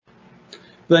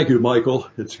Thank you, Michael.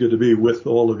 It's good to be with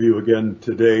all of you again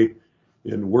today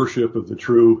in worship of the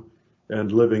true and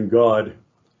living God.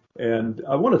 And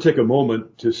I want to take a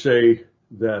moment to say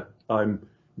that I'm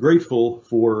grateful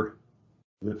for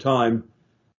the time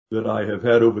that I have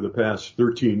had over the past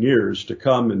 13 years to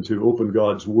come and to open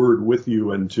God's Word with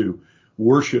you and to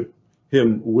worship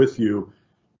Him with you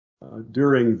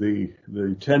during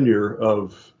the tenure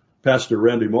of Pastor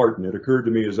Randy Martin. It occurred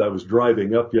to me as I was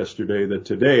driving up yesterday that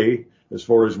today, as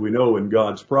far as we know in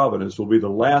God's providence, will be the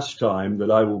last time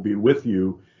that I will be with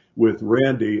you with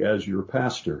Randy as your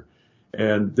pastor.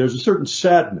 And there's a certain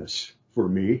sadness for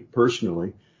me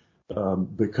personally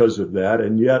because of that.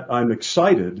 And yet I'm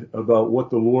excited about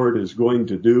what the Lord is going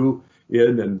to do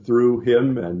in and through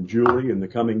him and Julie in the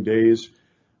coming days.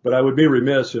 But I would be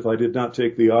remiss if I did not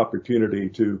take the opportunity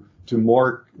to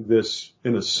mark this,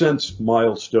 in a sense,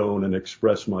 milestone and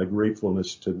express my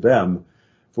gratefulness to them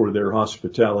for their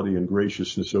hospitality and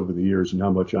graciousness over the years and how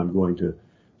much I'm going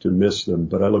to miss them.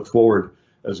 But I look forward,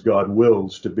 as God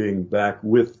wills, to being back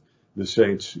with the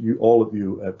saints, all of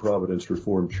you at Providence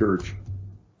Reformed Church,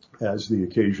 as the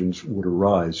occasions would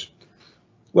arise.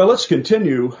 Well, let's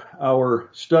continue our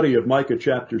study of Micah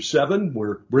chapter 7.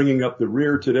 We're bringing up the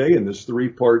rear today in this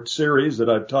three-part series that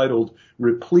I've titled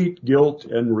Replete Guilt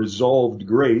and Resolved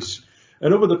Grace.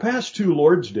 And over the past two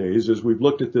Lord's Days, as we've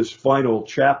looked at this final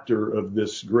chapter of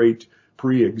this great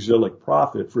pre-exilic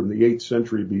prophet from the 8th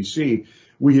century BC,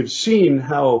 we have seen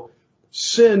how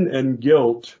sin and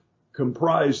guilt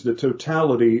comprise the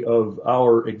totality of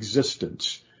our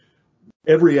existence.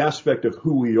 Every aspect of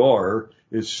who we are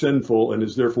is sinful and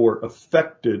is therefore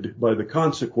affected by the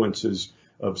consequences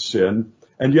of sin.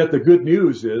 And yet the good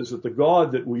news is that the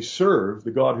God that we serve, the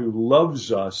God who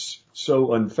loves us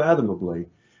so unfathomably,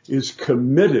 is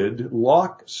committed,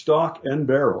 lock, stock, and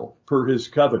barrel, per his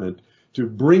covenant, to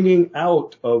bringing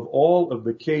out of all of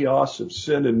the chaos of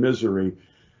sin and misery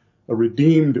a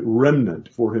redeemed remnant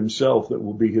for himself that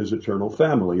will be his eternal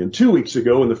family. And 2 weeks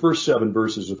ago, in the first 7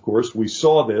 verses, of course, we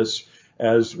saw this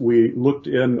as we looked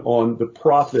in on the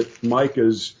prophet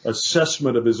Micah's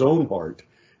assessment of his own heart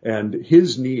and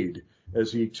his need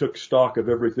as he took stock of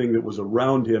everything that was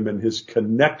around him and his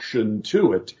connection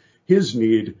to it, his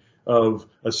need of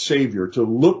a Savior, to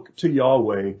look to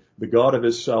Yahweh, the God of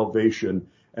his salvation,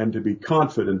 and to be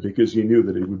confident because he knew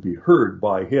that he would be heard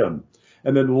by him.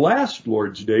 And then last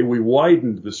Lord's Day, we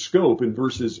widened the scope in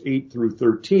verses 8 through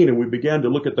 13, and we began to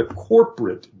look at the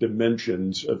corporate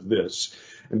dimensions of this.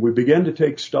 And we began to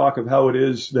take stock of how it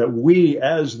is that we,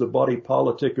 as the body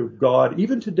politic of God,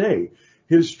 even today,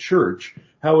 his church,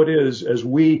 how it is as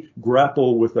we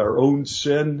grapple with our own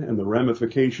sin and the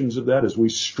ramifications of that, as we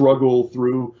struggle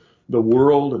through the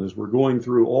world and as we're going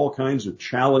through all kinds of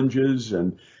challenges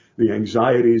and the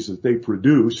anxieties that they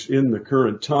produce in the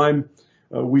current time,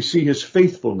 we see his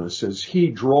faithfulness as he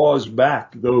draws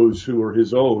back those who are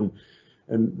his own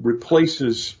and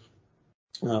replaces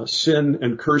sin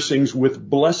and cursings with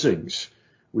blessings.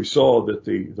 We saw that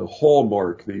the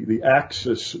hallmark, the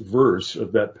axis verse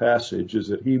of that passage is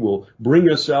that he will bring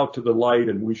us out to the light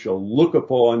and we shall look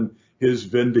upon his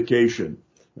vindication,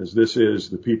 as this is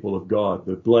the people of God,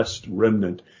 the blessed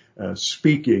remnant,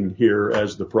 speaking here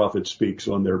as the prophet speaks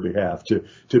on their behalf,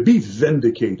 to be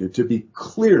vindicated, to be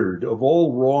cleared of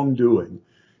all wrongdoing,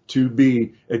 to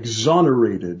be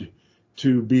exonerated,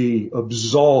 to be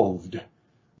absolved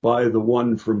by the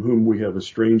one from whom we have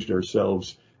estranged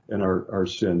ourselves and our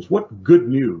sins. What good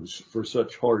news for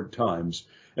such hard times.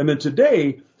 And then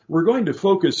today, we're going to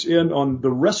focus in on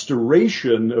the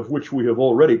restoration of which we have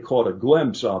already caught a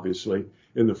glimpse, obviously,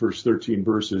 in the first 13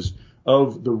 verses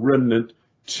of the remnant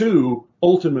to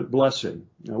ultimate blessing.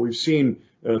 Now, we've seen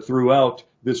throughout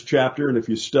this chapter, and if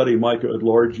you study Micah at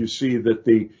large, you see that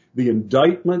the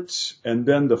indictments and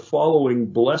then the following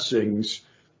blessings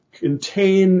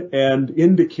contain and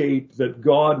indicate that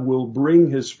God will bring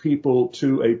his people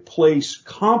to a place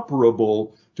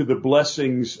comparable to the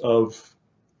blessings of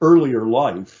earlier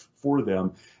life for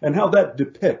them, and how that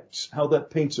depicts, how that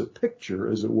paints a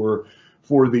picture, as it were,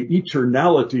 for the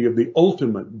eternality of the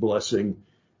ultimate blessing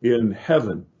in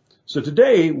heaven. So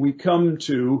today we come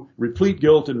to replete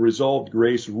guilt and resolved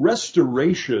grace,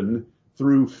 restoration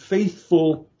through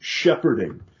faithful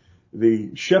shepherding.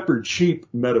 The shepherd-sheep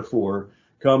metaphor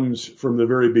comes from the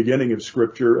very beginning of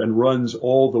Scripture and runs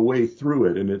all the way through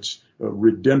it in its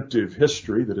redemptive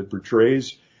history that it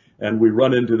portrays. And we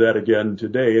run into that again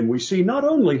today. And we see not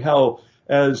only how,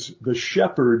 as the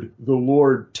shepherd, the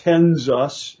Lord tends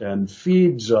us and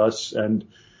feeds us and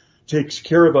takes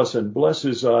care of us and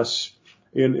blesses us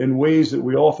in ways that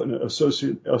we often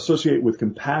associate with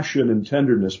compassion and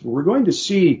tenderness. But we're going to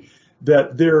see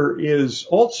that there is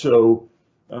also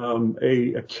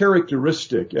a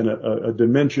characteristic and a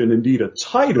dimension, indeed a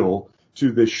title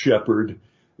to this shepherd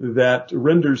that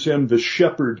renders him the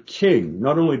shepherd king.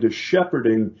 Not only does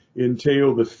shepherding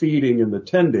entail the feeding and the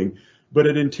tending, but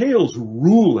it entails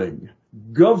ruling,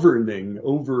 governing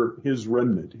over his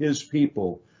remnant, his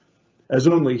people, as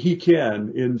only he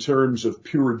can in terms of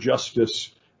pure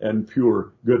justice and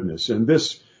pure goodness. And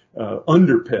this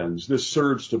this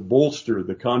serves to bolster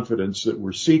the confidence that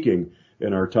we're seeking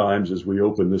in our times as we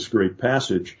open this great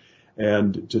passage,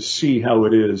 and to see how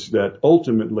it is that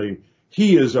ultimately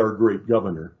he is our great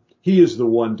governor. He is the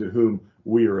one to whom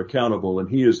we are accountable, and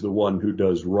he is the one who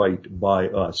does right by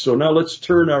us. So now let's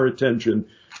turn our attention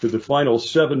to the final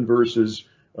 7 verses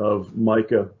of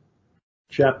Micah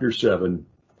chapter 7,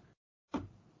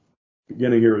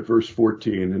 beginning here at verse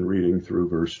 14 and reading through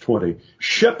verse 20.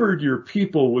 Shepherd your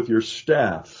people with your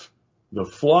staff, the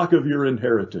flock of your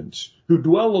inheritance, who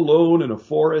dwell alone in a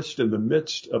forest in the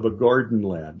midst of a garden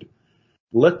land.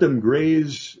 Let them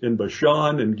graze in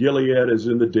Bashan and Gilead as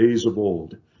in the days of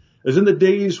old. As in the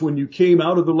days when you came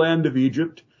out of the land of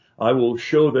Egypt, I will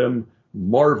show them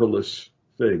marvelous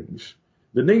things.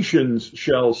 The nations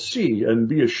shall see and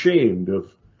be ashamed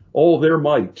of all their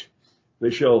might.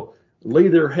 They shall lay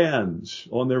their hands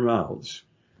on their mouths.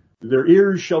 Their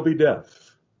ears shall be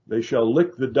deaf. They shall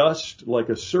lick the dust like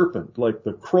a serpent, like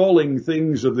the crawling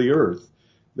things of the earth.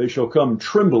 They shall come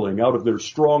trembling out of their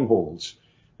strongholds.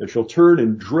 They shall turn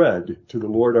in dread to the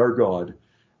Lord our God,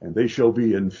 and they shall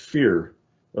be in fear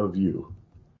of you.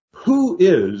 Who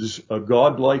is a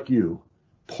God like you,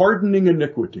 pardoning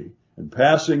iniquity and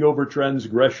passing over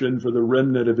transgression for the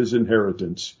remnant of his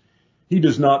inheritance? He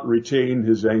does not retain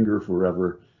his anger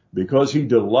forever, because he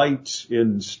delights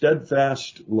in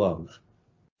steadfast love.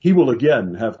 He will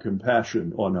again have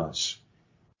compassion on us.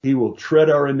 He will tread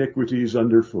our iniquities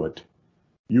underfoot.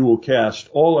 You will cast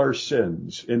all our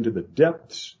sins into the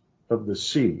depths of the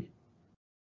sea.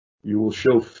 You will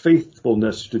show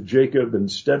faithfulness to Jacob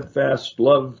and steadfast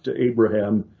love to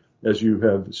Abraham, as you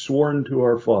have sworn to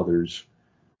our fathers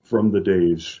from the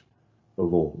days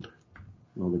of old.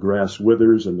 Well, the grass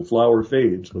withers and the flower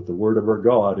fades, but the word of our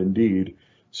God indeed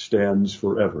stands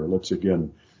forever. Let's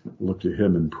again look to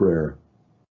him in prayer.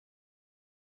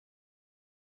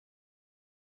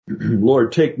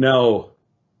 Lord, take now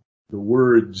the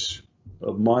words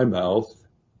of my mouth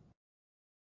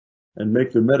and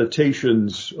make the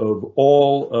meditations of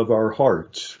all of our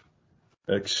hearts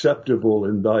acceptable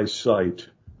in thy sight,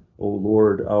 O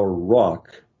Lord, our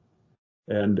rock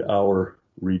and our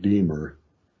Redeemer.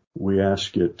 We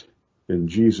ask it in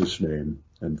Jesus' name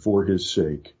and for his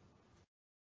sake.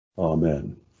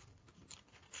 Amen.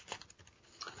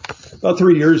 About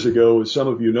 3 years ago, as some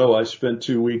of you know, I spent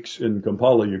 2 weeks in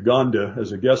Kampala, Uganda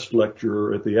as a guest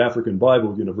lecturer at the African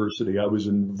Bible University. I was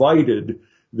invited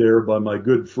there by my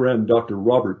good friend, Dr.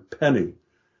 Robert Penny,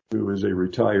 who is a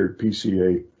retired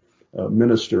PCA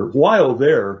minister. While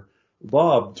there,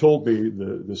 Bob told me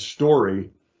the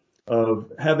story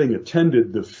of having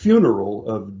attended the funeral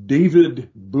of David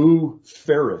Boo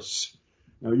Ferris.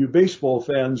 Now, you baseball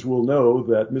fans will know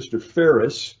that Mr.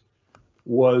 Ferris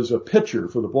was a pitcher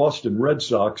for the Boston Red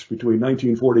Sox between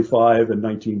 1945 and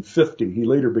 1950. He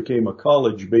later became a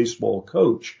college baseball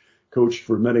coach, coached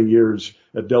for many years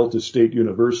at Delta State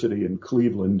University in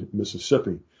Cleveland,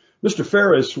 Mississippi. Mr.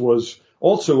 Ferris was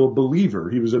also a believer.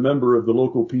 He was a member of the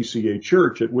local PCA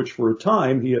church, at which for a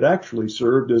time he had actually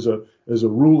served as a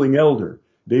ruling elder.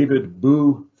 David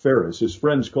Boo Ferris. His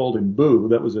friends called him Boo.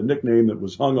 That was a nickname that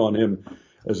was hung on him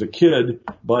as a kid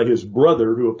by his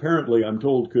brother, who apparently, I'm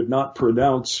told, could not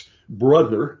pronounce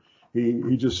brother.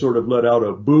 He just sort of let out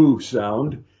a boo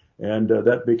sound, and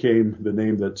that became the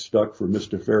name that stuck for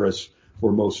Mr. Ferris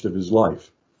for most of his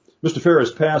life. Mr.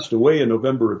 Ferris passed away in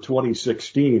November of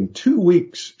 2016, 2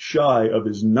 weeks shy of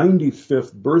his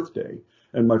 95th birthday,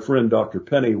 and my friend Dr.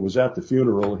 Penny was at the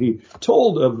funeral. He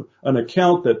told of an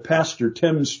account that Pastor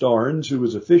Tim Starnes, who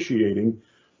was officiating,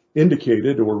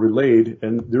 indicated or relayed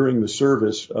and during the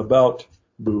service about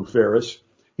Boo Ferris.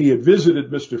 He had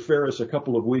visited Mr. Ferris a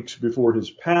couple of weeks before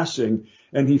his passing,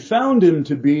 and he found him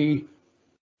to be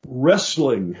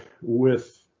wrestling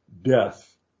with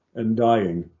death and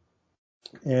dying.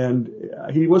 And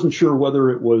he wasn't sure whether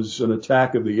it was an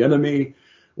attack of the enemy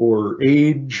or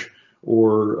age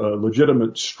or a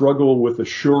legitimate struggle with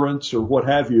assurance or what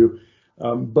have you.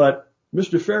 But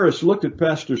Mr. Ferris looked at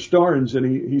Pastor Starnes and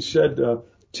he said,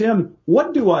 Tim,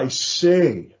 what do I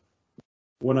say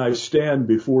when I stand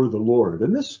before the Lord?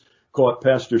 And this caught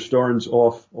Pastor Starnes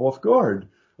off guard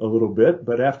a little bit,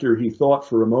 but after he thought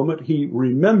for a moment, he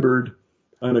remembered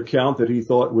an account that he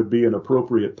thought would be an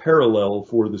appropriate parallel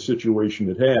for the situation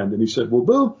at hand. And he said, well,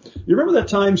 Boo, you remember that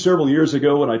time several years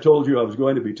ago when I told you I was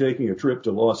going to be taking a trip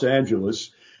to Los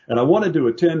Angeles and I wanted to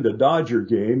attend a Dodger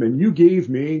game, and you gave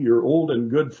me your old and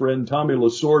good friend Tommy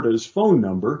Lasorda's phone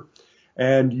number,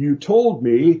 and you told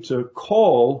me to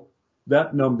call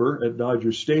that number at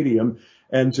Dodger Stadium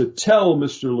and to tell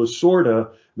Mr.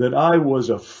 Lasorda that I was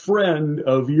a friend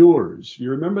of yours.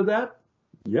 You remember that?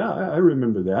 Yeah, I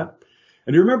remember that.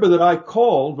 And you remember that I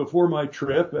called before my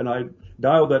trip and I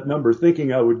dialed that number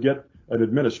thinking I would get an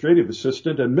administrative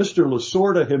assistant, and Mr.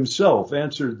 Lasorda himself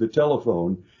answered the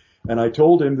telephone, and I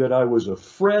told him that I was a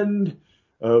friend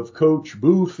of Coach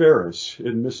Boo Ferris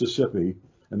in Mississippi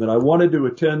and that I wanted to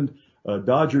attend a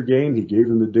Dodger game. He gave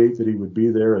him the date that he would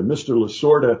be there, and Mr.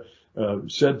 Lasorda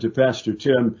said to Pastor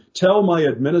Tim, tell my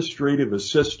administrative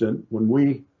assistant when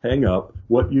we hang up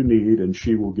what you need and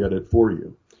she will get it for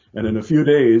you. And in a few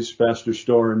days, Pastor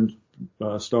Starnes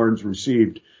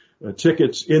received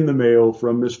tickets in the mail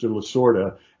from Mr.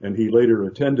 Lasorda, and he later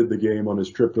attended the game on his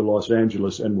trip to Los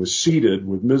Angeles and was seated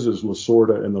with Mrs.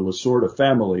 Lasorda and the Lasorda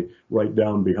family right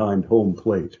down behind home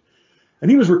plate.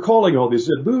 And he was recalling all this.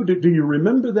 He said, Boo, do you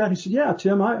remember that? He said, yeah,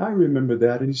 Tim, I remember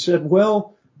that. And he said,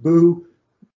 well, Boo,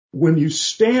 when you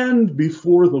stand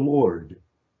before the Lord,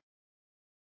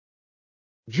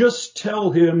 just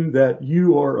tell him that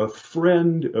you are a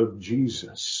friend of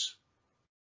Jesus,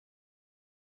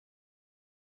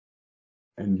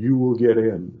 and you will get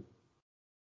in,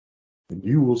 and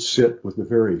you will sit with the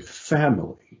very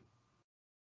family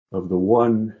of the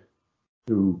one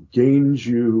who gains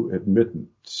you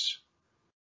admittance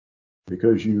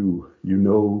because you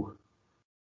know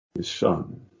his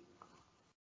son.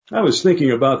 I was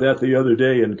thinking about that the other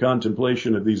day in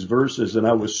contemplation of these verses, and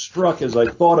I was struck as I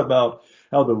thought about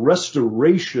how the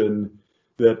restoration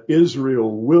that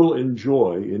Israel will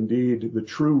enjoy, indeed the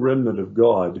true remnant of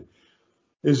God,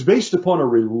 is based upon a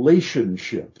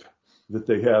relationship that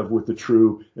they have with the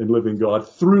true and living God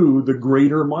through the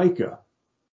greater Micah.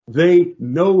 They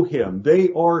know him.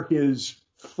 They are his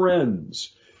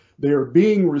friends. They are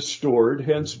being restored,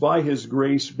 hence by his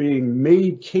grace being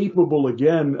made capable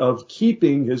again of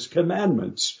keeping his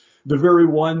commandments, the very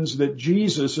ones that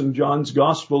Jesus in John's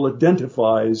gospel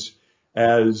identifies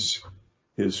as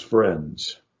his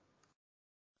friends.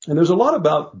 And there's a lot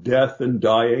about death and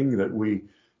dying that we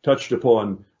touched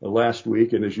upon last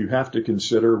week, and as you have to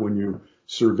consider when you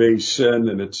survey sin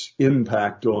and its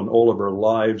impact on all of our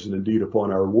lives and indeed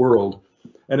upon our world.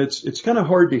 And it's kind of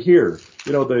hard to hear.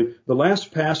 You know, the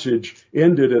last passage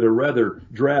ended at a rather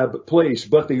drab place,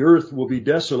 but the earth will be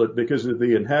desolate because of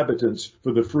the inhabitants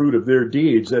for the fruit of their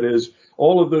deeds. That is,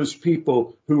 all of those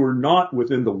people who are not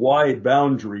within the wide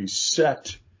boundaries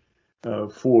set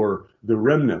for the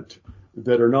remnant,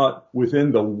 that are not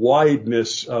within the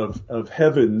wideness of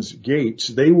heaven's gates,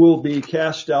 they will be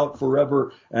cast out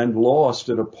forever and lost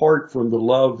and apart from the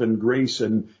love and grace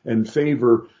and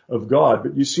favor of God.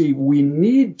 But you see, we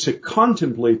need to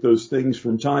contemplate those things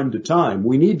from time to time.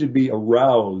 We need to be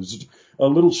aroused. A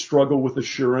little struggle with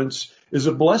assurance is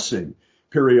a blessing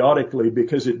periodically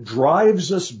because it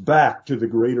drives us back to the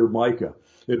greater Micah.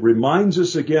 It reminds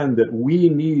us again that we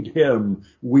need him.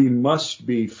 We must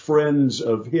be friends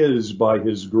of his by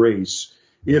his grace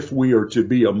if we are to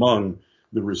be among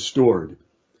the restored.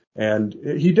 And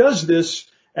he does this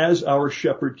as our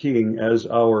shepherd king, as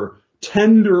our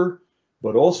tender,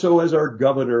 but also as our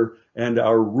governor and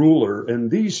our ruler. And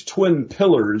these twin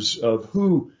pillars of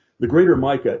who the greater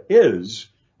Micah is,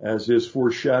 as is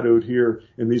foreshadowed here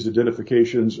in these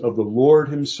identifications of the Lord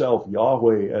himself,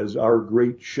 Yahweh, as our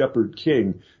great shepherd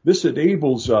king. This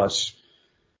enables us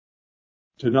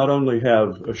to not only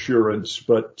have assurance,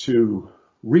 but to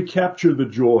recapture the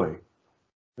joy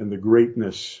and the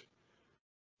greatness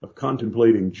of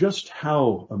contemplating just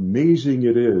how amazing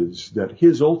it is that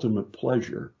his ultimate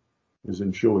pleasure is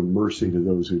in showing mercy to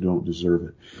those who don't deserve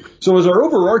it. So as our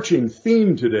overarching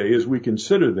theme today, as we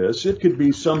consider this, it could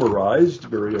be summarized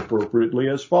very appropriately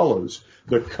as follows.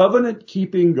 The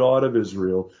covenant-keeping God of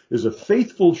Israel is a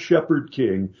faithful shepherd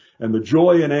king, and the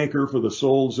joy and anchor for the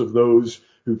souls of those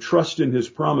who trust in his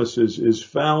promises is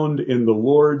found in the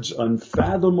Lord's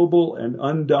unfathomable and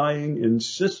undying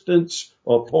insistence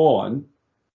upon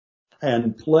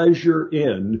and pleasure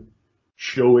in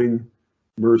showing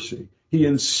mercy. He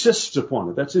insists upon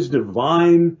it. That's his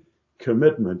divine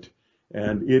commitment,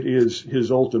 and it is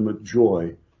his ultimate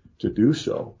joy to do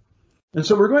so. And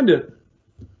so we're going to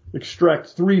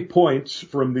extract 3 points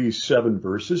from these 7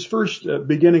 verses. First,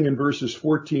 beginning in verses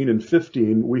 14 and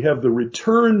 15, we have the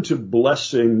return to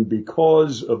blessing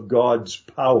because of God's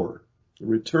power. The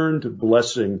return to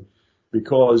blessing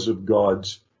because of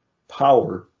God's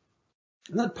power.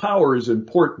 And that power is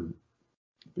important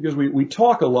because we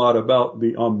talk a lot about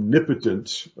the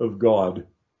omnipotence of God,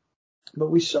 but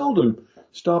we seldom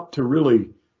stop to really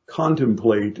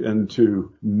contemplate and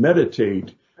to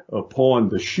meditate upon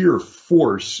the sheer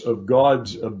force of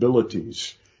God's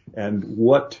abilities and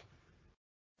what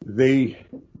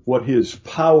his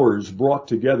powers brought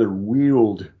together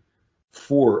wield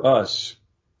for us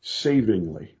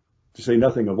savingly, to say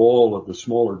nothing of all of the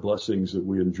smaller blessings that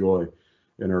we enjoy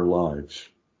in our lives.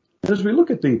 As we look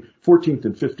at the 14th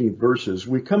and 15th verses,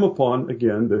 we come upon,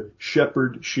 again, the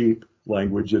shepherd-sheep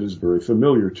language that is very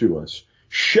familiar to us.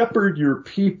 Shepherd your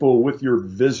people with your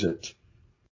visit,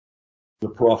 the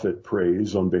prophet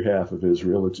prays on behalf of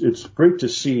Israel. It's great to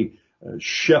see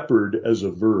shepherd as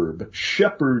a verb.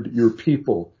 Shepherd your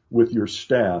people with your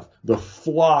staff, the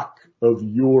flock of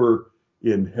your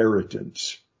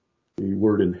inheritance. The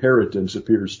word inheritance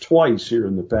appears twice here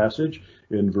in the passage,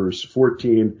 in verse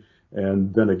 14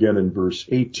 and then again in verse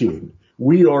 18.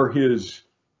 We are his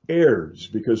heirs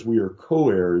because we are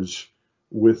co-heirs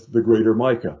with the greater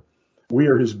Micah. We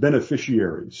are his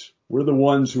beneficiaries. We're the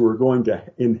ones who are going to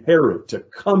inherit, to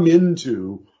come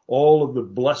into all of the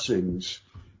blessings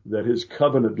that his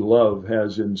covenant love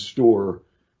has in store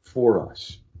for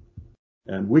us.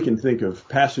 And we can think of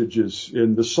passages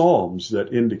in the Psalms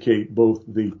that indicate both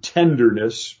the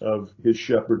tenderness of his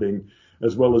shepherding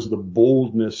as well as the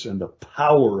boldness and the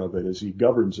power of it as he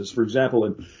governs us. For example,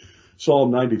 in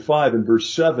Psalm 95 and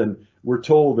verse 7, we're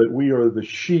told that we are the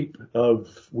sheep of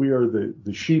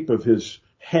his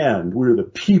hand. We're the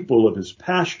people of his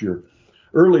pasture.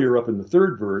 Earlier up in the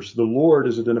third verse, the Lord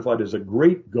is identified as a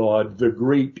great God, the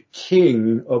great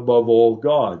King above all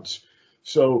gods.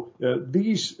 So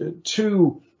these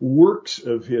two works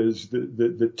of his,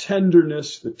 the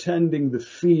tenderness, the tending, the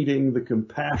feeding, the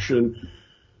compassion,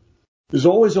 is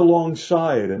always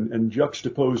alongside and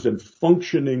juxtaposed and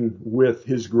functioning with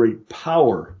his great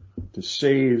power to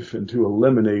save and to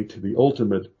eliminate the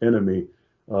ultimate enemy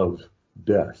of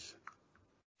death.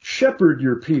 Shepherd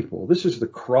your people. This is the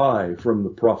cry from the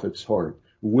prophet's heart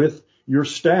with your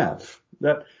staff.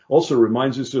 That also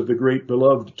reminds us of the great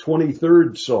beloved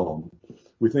 23rd Psalm.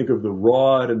 We think of the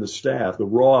rod and the staff, the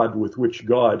rod with which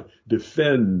God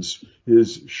defends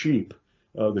his sheep.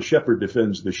 The shepherd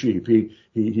defends the sheep.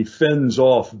 He fends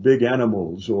off big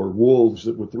animals or wolves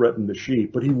that would threaten the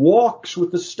sheep, but he walks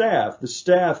with the staff. The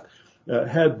staff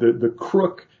had the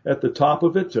crook at the top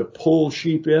of it to pull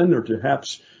sheep in or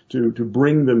perhaps to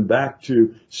bring them back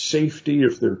to safety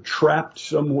if they're trapped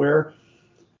somewhere.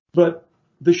 But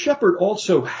the shepherd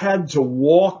also had to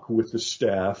walk with the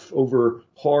staff over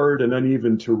hard and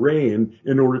uneven terrain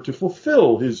in order to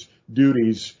fulfill his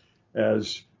duties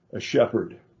as a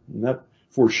shepherd. And that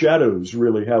foreshadows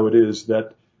really how it is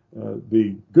that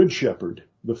the good shepherd,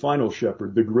 the final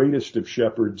shepherd, the greatest of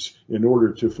shepherds, in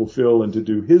order to fulfill and to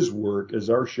do his work as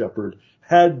our shepherd,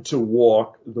 had to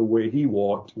walk the way he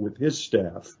walked with his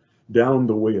staff down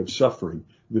the way of suffering,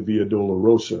 the Via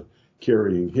Dolorosa,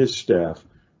 carrying his staff,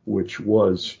 which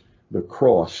was the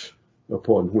cross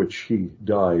upon which he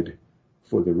died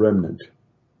for the remnant.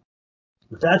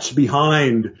 But that's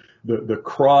behind the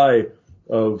cry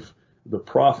of the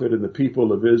prophet and the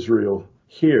people of Israel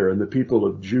here and the people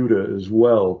of Judah as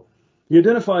well. He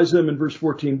identifies them in verse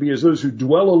 14b as those who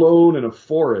dwell alone in a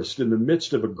forest in the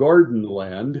midst of a garden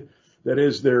land. That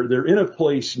is, they're in a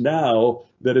place now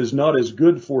that is not as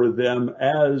good for them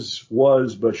as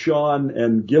was Bashan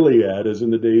and Gilead as in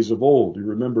the days of old. You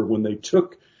remember when they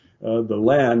took the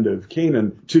land of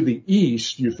Canaan to the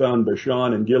east, you found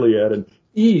Bashan and Gilead, and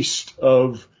east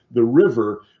of the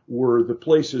river were the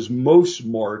places most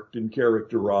marked and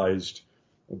characterized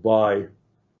by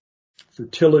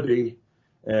fertility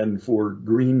and for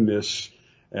greenness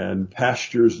and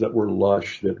pastures that were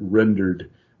lush that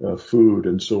rendered food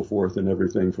and so forth and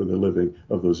everything for the living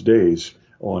of those days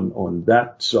on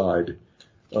that side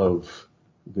of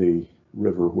the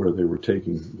river where they were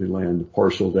taking the land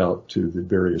parceled out to the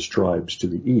various tribes to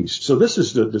the east. So this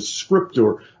is the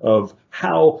descriptor of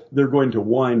how they're going to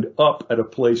wind up at a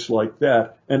place like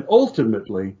that and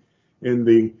ultimately in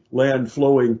the land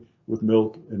flowing with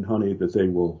milk and honey that they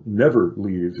will never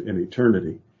leave in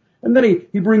eternity. And then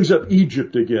he brings up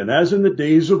Egypt again. As in the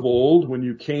days of old, when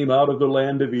you came out of the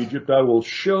land of Egypt, I will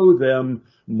show them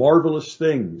marvelous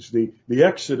things. The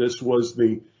Exodus was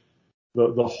the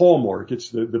hallmark.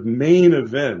 It's the main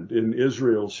event in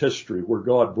Israel's history where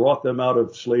God brought them out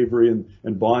of slavery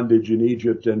and bondage in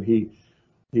Egypt, and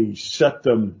he set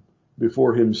them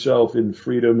before himself in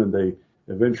freedom, and they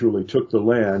eventually took the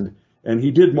land. And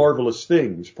he did marvelous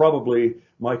things. Probably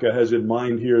Micah has in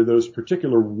mind here those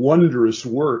particular wondrous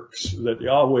works that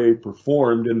Yahweh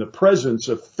performed in the presence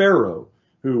of Pharaoh,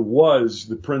 who was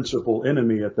the principal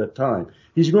enemy at that time.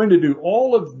 He's going to do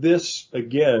all of this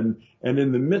again, and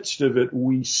in the midst of it,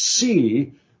 we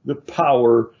see the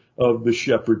power of the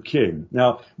shepherd king.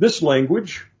 Now, this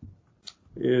language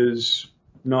is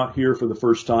not here for the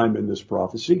first time in this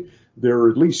prophecy. There are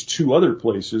at least two other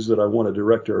places that I want to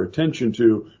direct our attention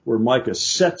to where Micah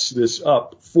sets this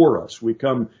up for us. We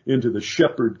come into the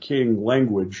shepherd king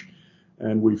language,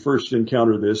 and we first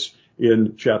encounter this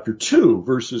in chapter 2,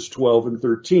 verses 12 and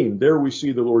 13. There we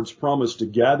see the Lord's promise to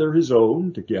gather his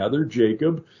own, to gather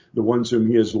Jacob, the ones whom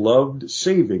he has loved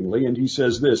savingly. And he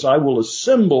says this, I will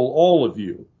assemble all of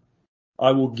you.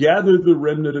 I will gather the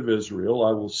remnant of Israel.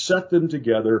 I will set them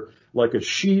together like a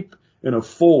sheep in a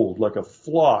fold, like a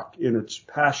flock in its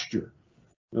pasture.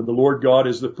 Now, the Lord God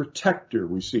is the protector,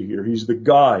 we see here. He's the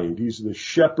guide. He's the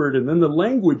shepherd. And then the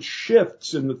language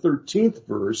shifts in the 13th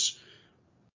verse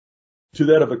to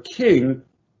that of a king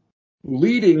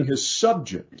leading his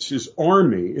subjects, his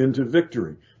army, into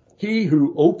victory. He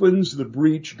who opens the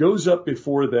breach goes up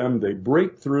before them. They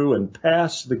break through and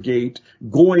pass the gate,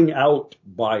 going out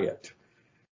by it.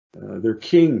 Their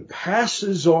king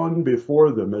passes on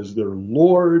before them as their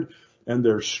Lord and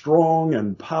their strong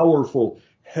and powerful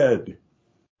head.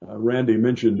 Randy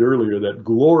mentioned earlier that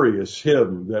glorious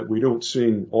hymn that we don't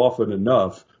sing often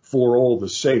enough, For All the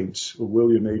Saints,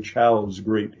 William H. Howe's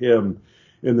great hymn.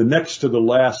 In the next to the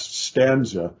last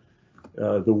stanza,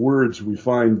 the words we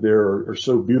find there are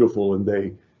so beautiful, and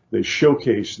they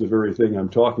showcase the very thing I'm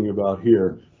talking about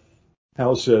here.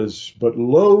 Howe says, but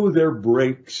lo, there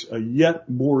breaks a yet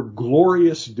more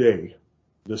glorious day.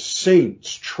 The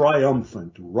saints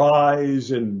triumphant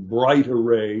rise in bright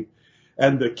array,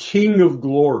 and the King of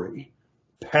glory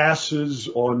passes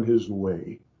on his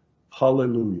way.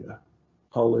 Hallelujah.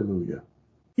 Hallelujah.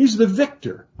 He's the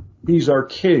victor. He's our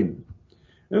king.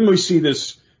 And we see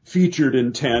this featured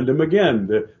in tandem again,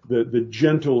 the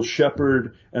gentle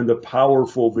shepherd and the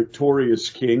powerful victorious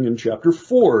king in chapter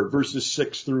 4, verses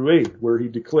 6 through 8, where he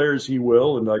declares he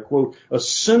will, and I quote,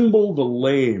 assemble the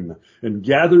lame and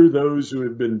gather those who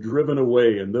have been driven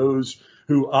away and those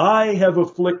who I have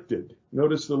afflicted.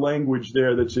 Notice the language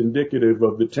there that's indicative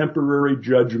of the temporary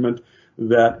judgment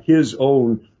that his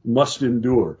own must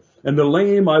endure. And the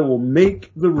lame I will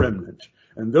make the remnant.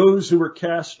 And those who are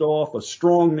cast off, a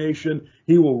strong nation,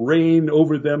 he will reign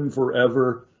over them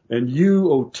forever. And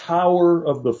you, O tower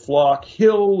of the flock,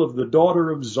 hill of the daughter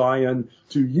of Zion,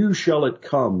 to you shall it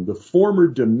come. The former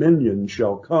dominion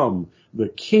shall come, the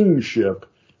kingship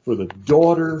for the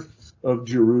daughter of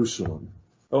Jerusalem.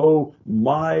 Oh,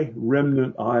 my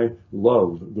remnant I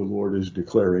love, the Lord is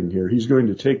declaring here. He's going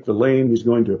to take the lame. He's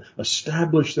going to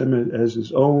establish them as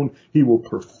his own. He will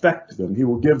perfect them. He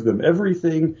will give them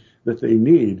everything that they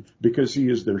need because he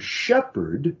is their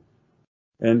shepherd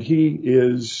and he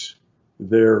is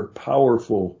their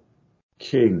powerful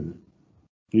king.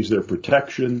 He's their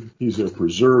protection. He's their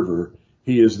preserver.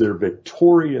 He is their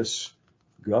victorious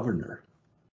governor.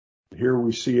 Here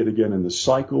we see it again in the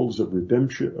cycles of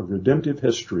redemption, of redemptive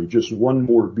history. Just one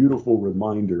more beautiful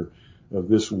reminder of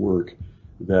this work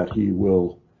that he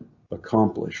will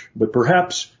accomplish. But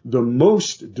perhaps the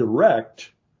most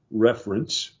direct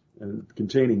reference, and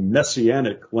containing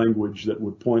messianic language that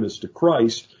would point us to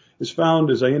Christ, is found,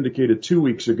 as I indicated 2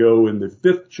 weeks ago, in the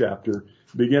 5th chapter,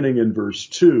 beginning in verse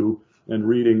 2 and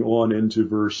reading on into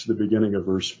the beginning of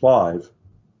verse 5.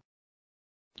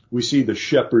 We see the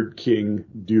shepherd king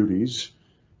duties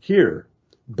here.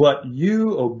 But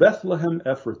you, O Bethlehem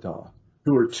Ephratah,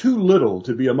 who are too little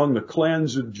to be among the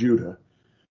clans of Judah,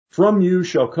 from you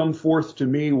shall come forth to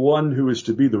me one who is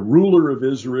to be the ruler of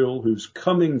Israel, whose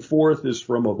coming forth is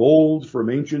from of old, from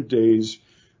ancient days.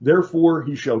 Therefore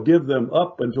he shall give them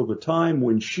up until the time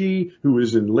when she who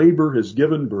is in labor has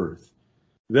given birth.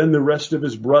 Then the rest of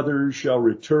his brothers shall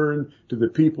return to the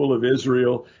people of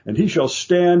Israel, and he shall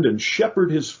stand and shepherd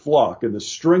his flock in the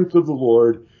strength of the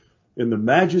Lord, in the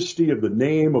majesty of the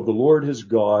name of the Lord his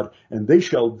God, and they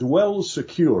shall dwell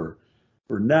secure.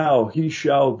 For now he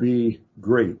shall be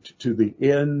great to the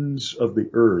ends of the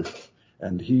earth,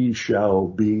 and he shall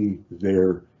be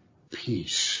their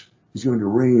peace. He's going to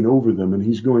reign over them, and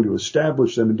he's going to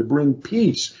establish them and to bring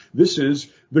peace. This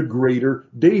is the greater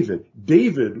David.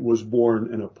 David was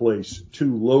born in a place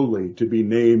too lowly to be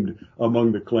named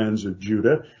among the clans of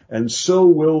Judah, and so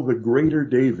will the greater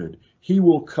David. He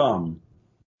will come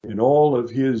in all of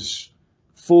his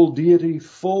full deity,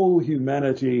 full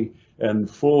humanity, and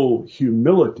full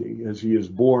humility as he is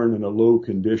born in a low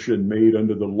condition, made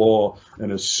under the law,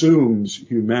 and assumes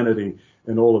humanity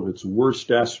in all of its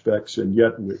worst aspects, and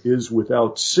yet is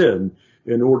without sin,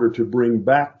 in order to bring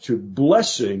back to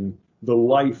blessing the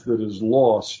life that is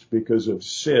lost because of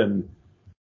sin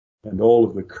and all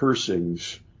of the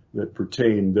cursings that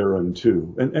pertain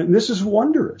thereunto. And this is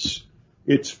wondrous.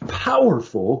 It's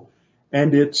powerful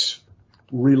and it's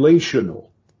relational.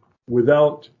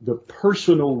 Without the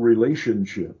personal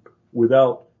relationship,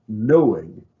 without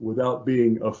knowing, without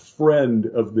being a friend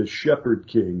of the Shepherd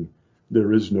King,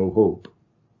 there is no hope.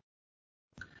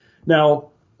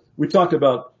 Now, we talked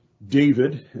about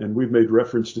David, and we've made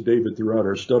reference to David throughout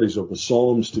our studies of the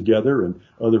Psalms together and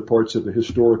other parts of the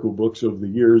historical books over the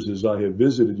years as I have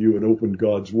visited you and opened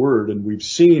God's Word. And we've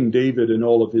seen David in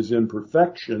all of his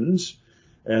imperfections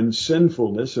and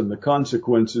sinfulness and the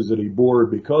consequences that he bore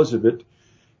because of it.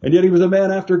 And yet he was a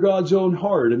man after God's own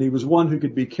heart, and he was one who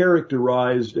could be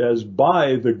characterized as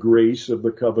by the grace of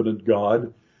the covenant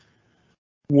God,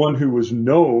 one who was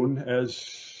known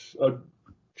as a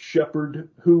shepherd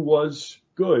who was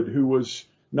good, who was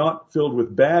not filled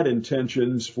with bad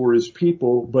intentions for his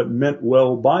people, but meant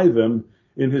well by them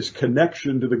in his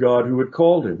connection to the God who had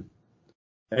called him.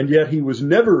 And yet he was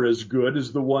never as good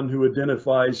as the one who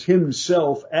identifies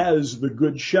himself as the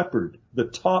good shepherd, the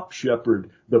top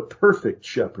shepherd, the perfect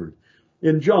shepherd.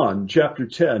 In John chapter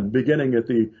 10, beginning at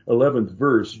the 11th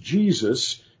verse,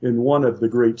 Jesus, in one of the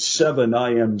great 7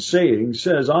 I am sayings,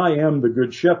 says, I am the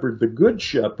good shepherd. The good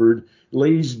shepherd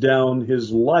lays down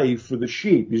his life for the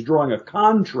sheep. He's drawing a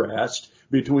contrast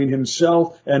between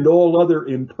himself and all other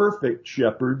imperfect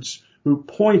shepherds who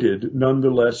pointed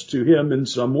nonetheless to him in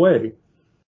some way.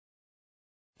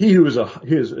 He who is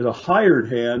a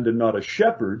hired hand and not a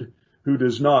shepherd, who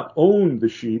does not own the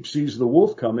sheep, sees the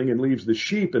wolf coming and leaves the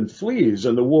sheep and flees,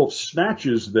 and the wolf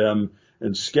snatches them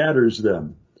and scatters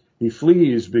them. He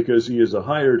flees because he is a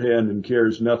hired hand and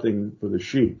cares nothing for the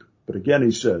sheep. But again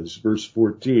he says, verse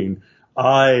 14,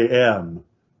 I am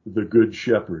the good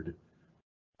shepherd.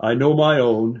 I know my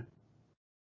own,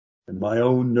 and my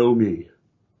own know me.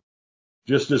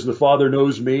 Just as the Father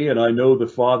knows me, and I know the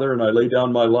Father, and I lay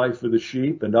down my life for the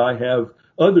sheep, and I have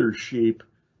other sheep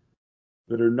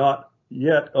that are not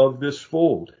yet of this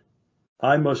fold.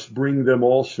 I must bring them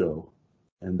also,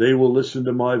 and they will listen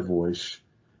to my voice.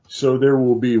 So there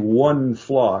will be one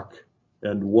flock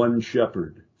and one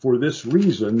shepherd. For this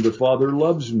reason the Father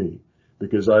loves me,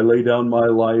 because I lay down my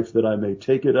life that I may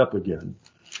take it up again.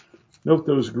 Note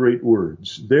those great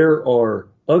words. There are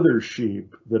other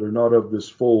sheep that are not of this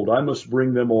fold. I must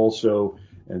bring them also,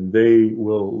 and they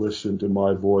will listen to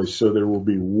my voice. So there will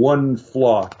be one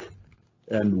flock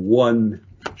and one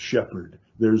shepherd.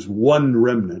 There's one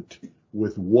remnant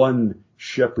with one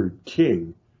shepherd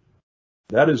king.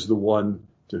 That is the one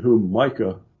to whom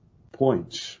Micah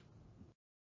points.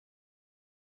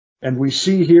 And we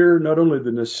see here not only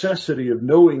the necessity of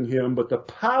knowing him, but the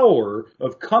power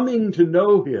of coming to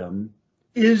know him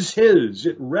is his.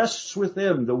 It rests with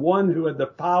him, the one who had the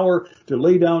power to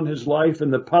lay down his life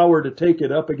and the power to take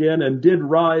it up again, and did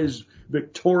rise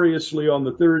victoriously on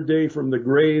the third day from the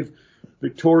grave,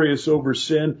 victorious over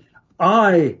sin.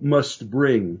 I must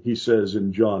bring, he says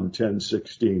in John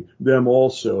 10:16, them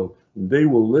also. They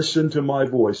will listen to my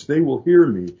voice. They will hear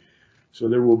me. So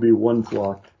there will be one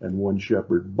flock and one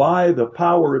shepherd. By the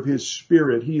power of his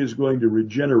Spirit, he is going to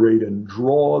regenerate and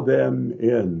draw them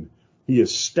in. He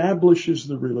establishes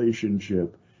the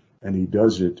relationship, and he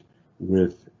does it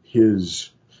with his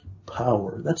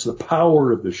power. That's the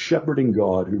power of the shepherding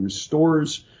God who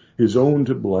restores his own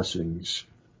to blessings,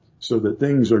 so that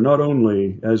things are not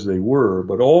only as they were,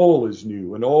 but all is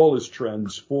new and all is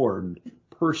transformed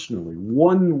personally,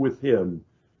 one with him,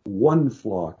 one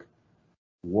flock,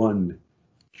 one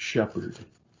shepherd,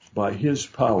 by his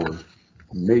power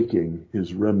making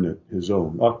his remnant his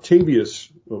own.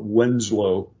 Octavius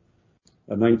Winslow,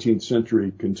 a 19th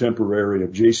century contemporary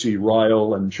of J.C.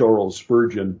 Ryle and Charles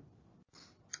Spurgeon,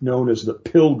 known as the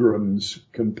Pilgrim's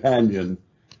Companion,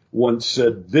 once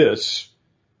said this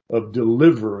of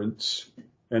deliverance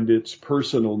and its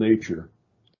personal nature.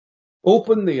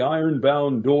 Open the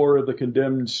iron-bound door of the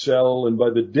condemned cell, and by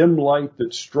the dim light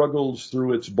that struggles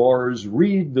through its bars,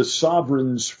 read the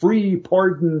sovereign's free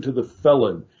pardon to the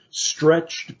felon,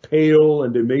 stretched, pale,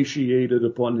 and emaciated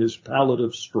upon his pallet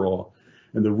of straw.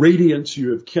 And the radiance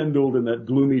you have kindled in that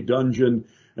gloomy dungeon,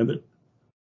 and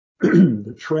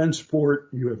the transport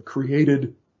you have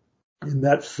created in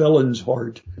that felon's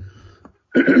heart,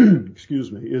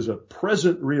 is a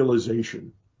present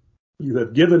realization. You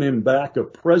have given him back a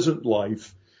present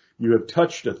life. You have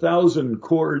touched 1,000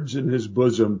 chords in his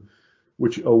bosom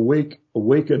which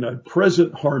awaken a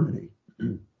present harmony,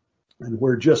 and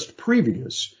where just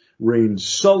previous reigned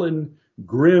sullen,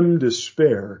 grim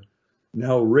despair,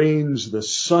 now reigns the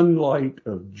sunlight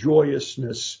of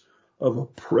joyousness of a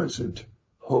present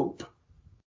hope.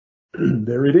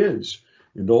 There it is,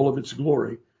 in all of its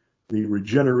glory, the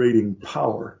regenerating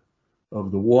power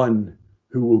of the one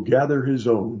who will gather his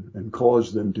own and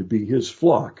cause them to be his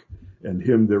flock and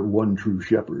him their one true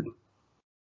shepherd.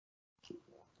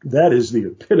 That is the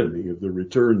epitome of the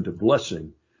return to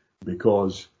blessing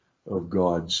because of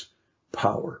God's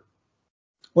power.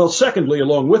 Well, secondly,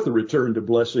 along with the return to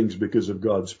blessings because of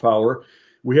God's power,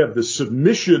 we have the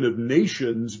submission of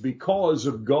nations because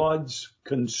of God's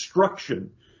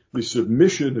construction. The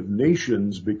submission of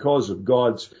nations because of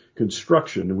God's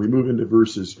construction. And we move into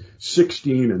verses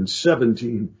 16 and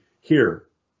 17 here.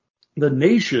 The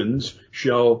nations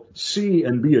shall see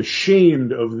and be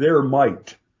ashamed of their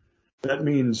might. That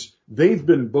means they've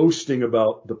been boasting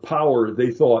about the power they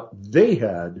thought they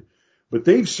had, but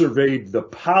they've surveyed the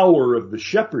power of the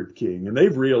shepherd king, and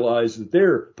they've realized that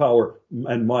their power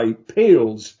and might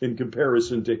pales in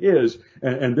comparison to his,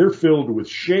 and they're filled with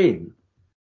shame.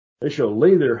 They shall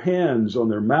lay their hands on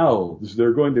their mouths.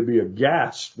 They're going to be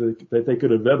aghast that they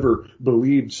could have ever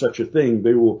believed such a thing.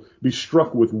 They will be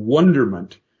struck with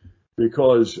wonderment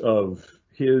because of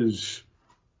his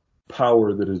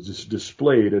power that is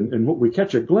displayed. And what we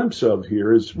catch a glimpse of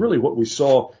here is really what we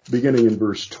saw beginning in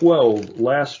verse 12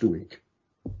 last week.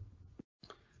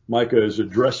 Micah is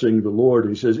addressing the Lord.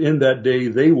 He says, in that day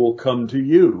they will come to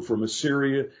you from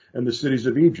Assyria and the cities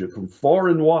of Egypt, from far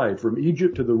and wide, from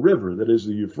Egypt to the river, that is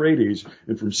the Euphrates,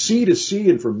 and from sea to sea,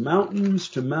 and from mountains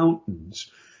to mountains,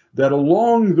 that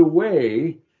along the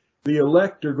way the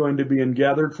elect are going to be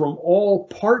gathered from all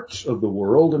parts of the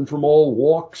world and from all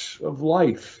walks of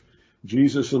life.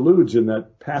 Jesus alludes in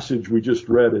that passage we just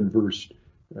read in verse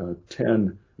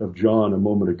 10 of John a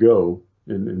moment ago,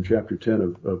 in chapter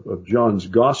 10 of John's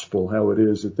gospel, how it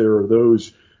is that there are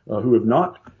those who have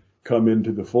not come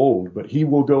into the fold, but he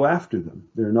will go after them.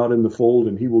 They're not in the fold,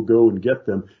 and he will go and get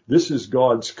them. This is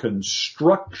God's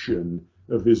construction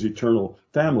of his eternal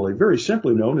family, very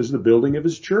simply known as the building of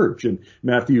his church. In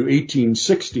Matthew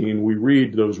 18:16, we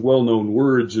read those well-known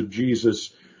words of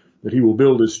Jesus that he will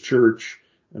build his church,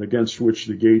 and against which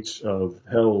the gates of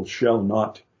hell shall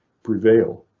not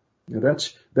prevail. Now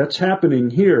that's happening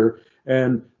here.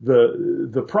 And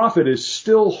the prophet is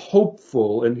still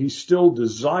hopeful, and he's still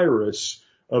desirous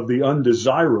of the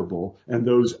undesirable, and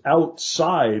those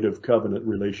outside of covenant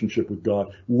relationship with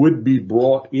God would be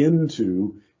brought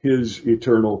into his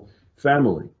eternal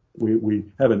family. We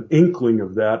have an inkling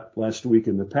of that last week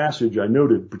in the passage. I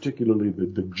noted particularly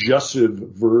the jussive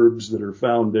verbs that are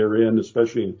found therein,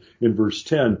 especially in verse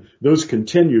 10. Those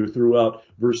continue throughout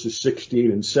verses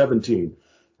 16 and 17.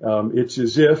 It's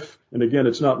as if, and again,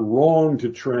 it's not wrong to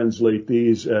translate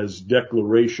these as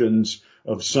declarations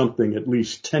of something at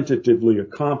least tentatively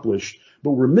accomplished,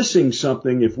 but we're missing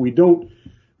something if we don't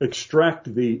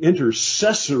extract the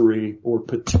intercessory or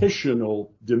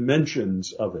petitional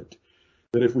dimensions of it.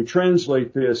 That if we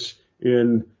translate this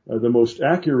in the most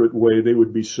accurate way, they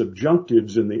would be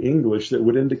subjunctives in the English that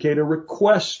would indicate a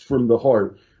request from the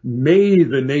heart. May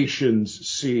the nations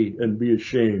see and be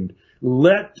ashamed.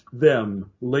 Let them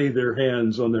lay their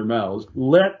hands on their mouths.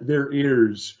 Let their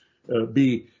ears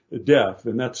be deaf.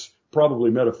 And that's probably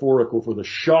metaphorical for the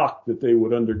shock that they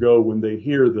would undergo when they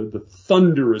hear the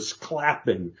thunderous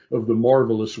clapping of the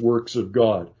marvelous works of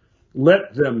God.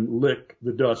 Let them lick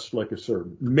the dust like a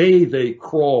serpent. May they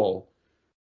crawl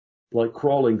like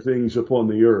crawling things upon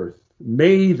the earth.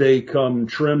 May they come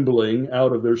trembling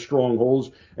out of their strongholds,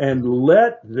 and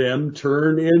let them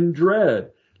turn in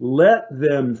dread. Let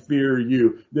them fear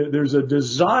you. There's a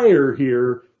desire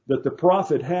here that the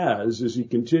prophet has as he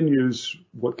continues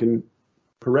what can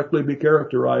correctly be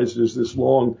characterized as this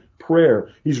long prayer.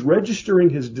 He's registering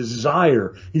his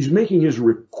desire. He's making his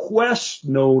request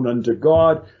known unto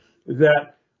God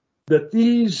that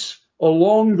these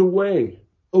along the way,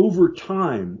 over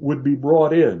time, would be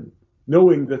brought in,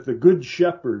 knowing that the good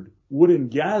shepherd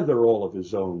wouldn't gather all of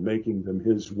his own, making them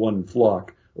his one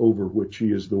flock, over which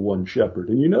he is the one shepherd.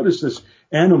 And you notice this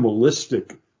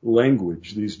animalistic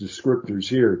language, these descriptors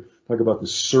here, talk about the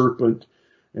serpent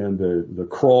and the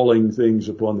crawling things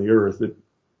upon the earth, that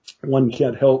one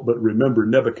can't help but remember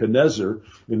Nebuchadnezzar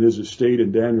in his estate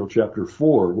in Daniel chapter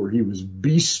 4, where he was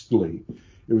beastly.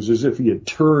 It was as if he had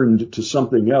turned to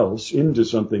something else, into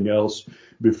something else,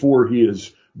 before he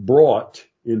is brought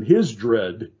in his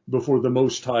dread before the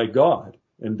Most High God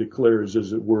and declares,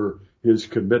 as it were, his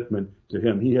commitment to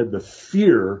him. He had the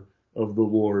fear of the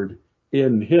Lord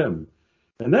in him.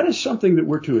 And that is something that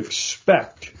we're to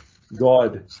expect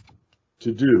God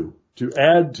to do, to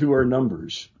add to our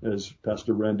numbers, as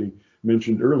Pastor Randy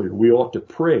mentioned earlier. We ought to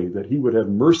pray that he would have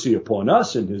mercy upon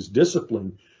us in his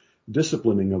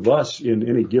disciplining of us in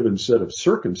any given set of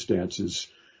circumstances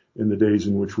in the days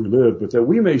in which we live, but that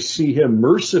we may see him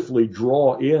mercifully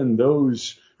draw in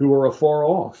those who are afar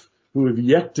off, who have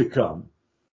yet to come,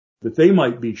 that they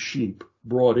might be sheep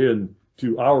brought in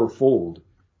to our fold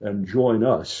and join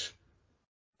us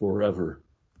forever.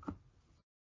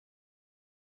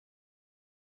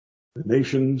 The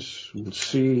nations will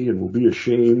see and will be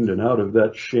ashamed, and out of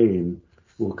that shame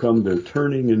will come their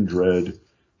turning in dread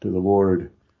to the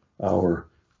Lord our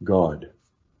God.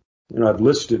 And I've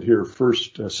listed here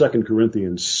 2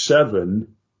 Corinthians 7,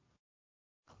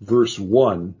 verse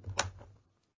 1.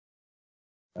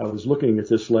 I was looking at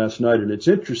this last night, and it's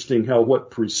interesting how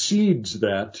what precedes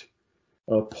that,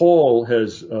 Paul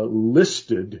has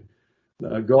listed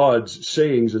God's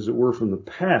sayings, as it were, from the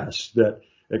past that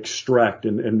extract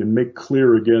and make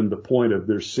clear again the point of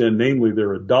their sin, namely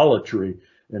their idolatry,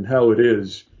 and how it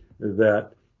is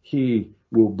that he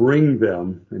will bring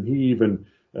them, and he even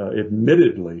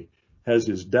admittedly has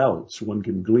his doubts. One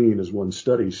can glean as one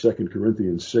studies 2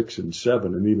 Corinthians 6 and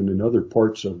 7, and even in other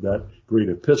parts of that great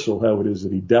epistle, how it is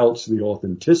that he doubts the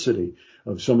authenticity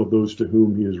of some of those to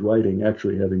whom he is writing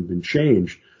actually having been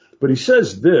changed. But he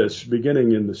says this,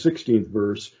 beginning in the 16th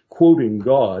verse, quoting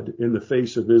God in the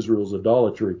face of Israel's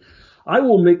idolatry: I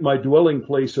will make my dwelling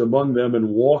place among them and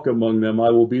walk among them.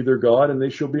 I will be their God, and they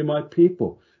shall be my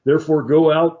people. Therefore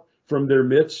go out from their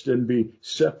midst and be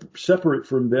separate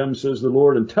from them, says the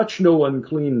Lord, and touch no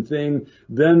unclean thing.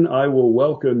 Then I will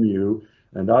welcome you,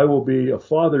 and I will be a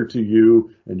father to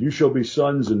you, and you shall be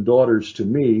sons and daughters to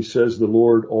me, says the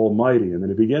Lord Almighty. And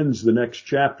then it begins the next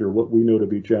chapter, what we know to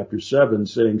be chapter 7,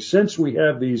 saying, since we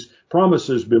have these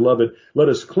promises, beloved, let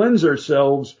us cleanse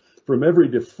ourselves from every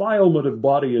defilement of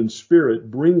body and spirit,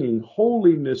 bringing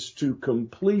holiness to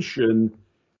completion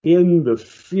in the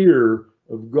fear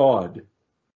of God.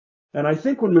 And I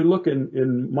think when we look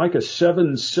in Micah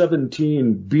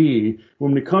 7:17b,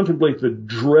 when we contemplate the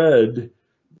dread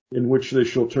in which they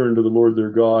shall turn to the Lord their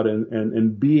God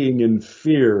and being in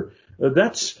fear,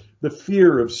 that's the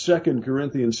fear of 2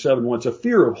 Corinthians 7:1. It's a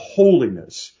fear of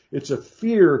holiness. It's a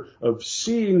fear of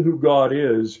seeing who God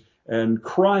is and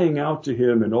crying out to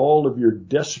him in all of your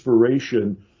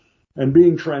desperation and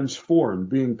being transformed,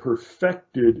 being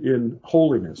perfected in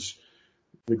holiness.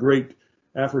 The great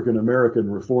African-American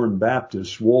Reformed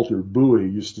Baptist Walter Bowie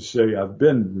used to say, I've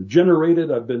been regenerated,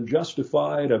 I've been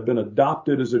justified, I've been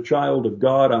adopted as a child of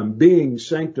God, I'm being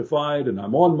sanctified, and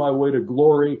I'm on my way to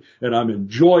glory, and I'm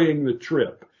enjoying the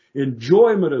trip.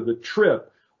 Enjoyment of the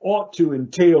trip ought to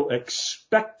entail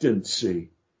expectancy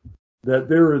that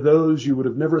there are those you would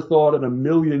have never thought in a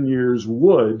million years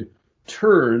would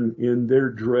turn in their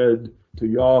dread to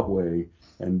Yahweh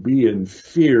and be in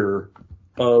fear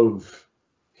of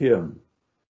him.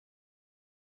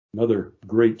 Another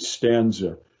great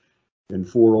stanza in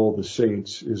For All the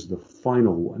Saints is the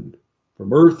final one.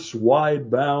 From earth's wide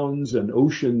bounds and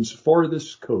ocean's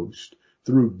farthest coast,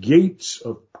 through gates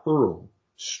of pearl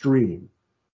stream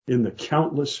in the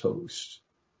countless host,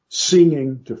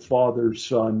 singing to Father,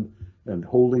 Son, and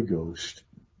Holy Ghost.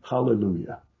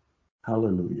 Hallelujah.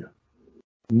 Hallelujah.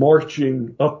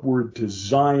 Marching upward to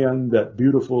Zion, that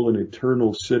beautiful and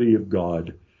eternal city of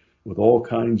God, with all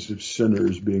kinds of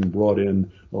sinners being brought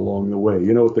in along the way.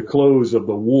 You know, at the close of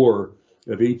the war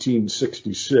of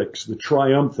 1866, the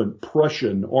triumphant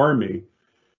Prussian army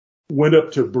went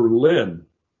up to Berlin.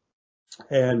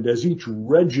 And as each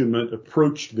regiment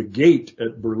approached the gate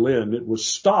at Berlin, it was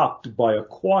stopped by a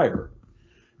choir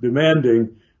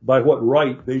demanding by what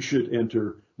right they should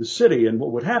enter the city. And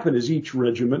what would happen is each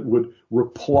regiment would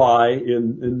reply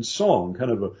in song,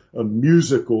 kind of a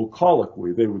musical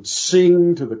colloquy. They would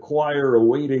sing to the choir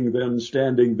awaiting them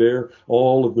standing there,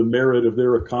 all of the merit of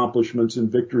their accomplishments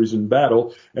and victories in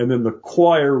battle. And then the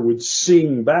choir would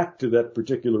sing back to that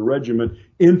particular regiment,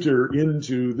 enter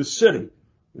into the city.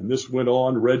 And this went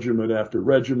on regiment after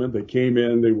regiment. They came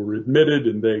in, they were admitted,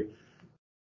 and they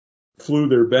flew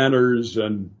their banners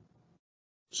and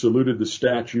saluted the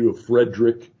statue of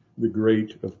Frederick the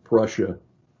Great of Prussia.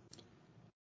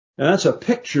 And that's a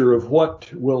picture of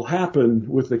what will happen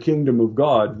with the kingdom of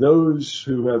God. Those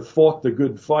who have fought the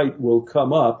good fight will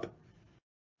come up,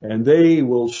 and they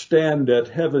will stand at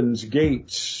heaven's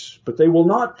gates, but they will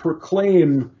not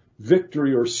proclaim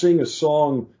victory or sing a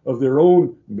song of their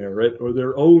own merit or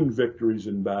their own victories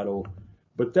in battle,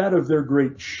 but that of their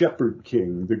great shepherd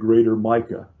king, the greater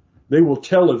Micah. They will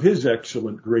tell of his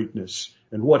excellent greatness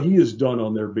and what he has done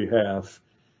on their behalf.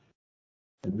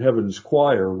 And heaven's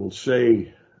choir will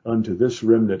say unto this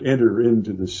remnant, enter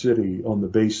into the city on the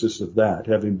basis of that,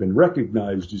 having been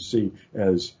recognized, you see,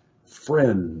 as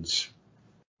friends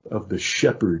of the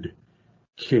shepherd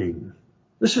king.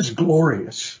 This is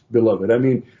glorious, beloved. I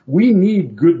mean, we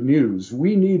need good news.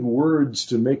 We need words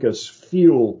to make us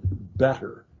feel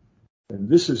better. And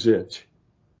this is it.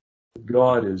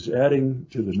 God is adding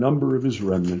to the number of his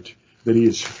remnant, that he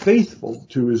is faithful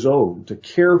to his own, to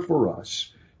care for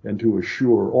us, and to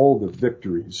assure all the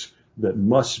victories that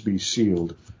must be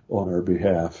sealed on our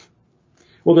behalf.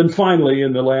 Well, then finally,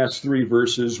 in the last 3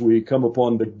 verses, we come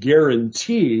upon the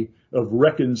guarantee of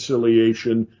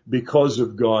reconciliation because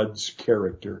of God's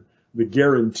character. The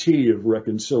guarantee of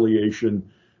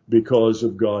reconciliation because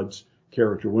of God's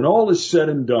character. When all is said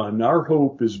and done, our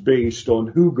hope is based on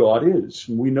who God is.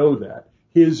 And we know that.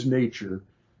 His nature,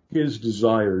 his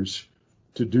desires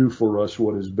to do for us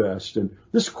what is best. And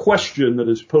this question that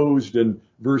is posed in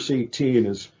verse 18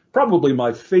 is probably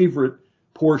my favorite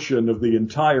portion of the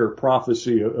entire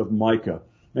prophecy of Micah.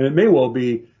 And it may well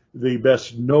be the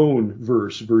best known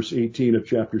verse 18 of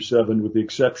chapter 7, with the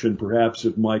exception perhaps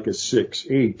of Micah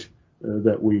 6:8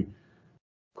 that we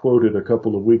quoted a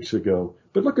couple of weeks ago.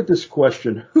 But look at this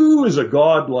question. Who is a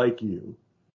God like you?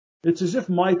 It's as if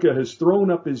Micah has thrown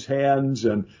up his hands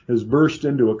and has burst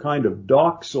into a kind of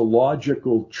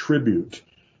doxological tribute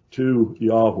to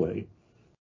Yahweh.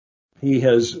 He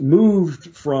has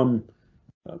moved from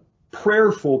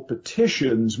prayerful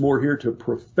petitions more here to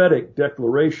prophetic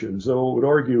declarations, though I would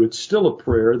argue it's still a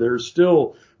prayer. There's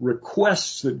still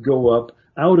requests that go up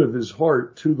out of his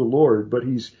heart to the Lord, but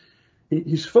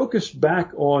he's focused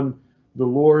back on the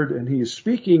Lord, and he is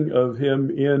speaking of him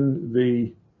in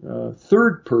the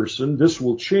third person. This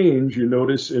will change, you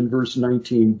notice, in verse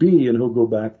 19b, and he'll go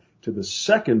back to the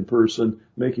second person,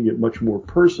 making it much more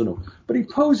personal. But he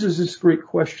poses this great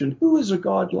question, who is a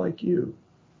God like you?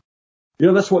 You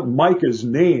know, that's what Micah's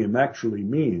name actually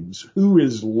means. Who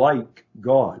is like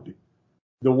God?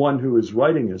 The one who is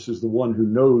writing this is the one who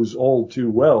knows all too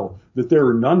well that there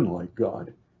are none like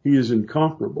God. He is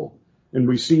incomparable. And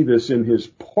we see this in his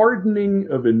pardoning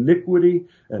of iniquity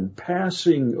and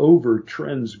passing over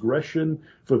transgression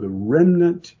for the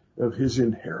remnant of his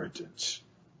inheritance.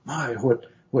 My,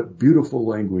 what beautiful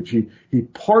language. He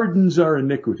pardons our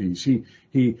iniquities.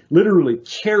 He literally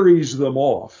carries them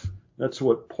off. That's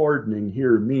what pardoning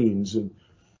here means. And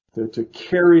to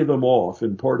carry them off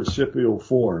in participial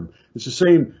form. It's the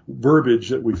same verbiage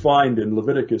that we find in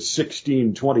Leviticus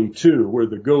 16:22, where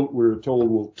the goat, we're told,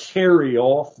 will carry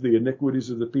off the iniquities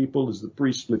of the people as the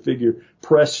priestly figure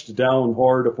pressed down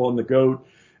hard upon the goat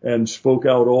and spoke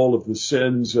out all of the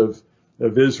sins of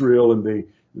Israel, and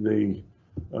the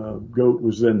goat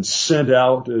was then sent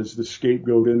out as the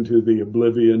scapegoat into the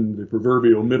oblivion, the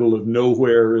proverbial middle of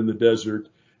nowhere in the desert.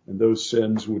 And those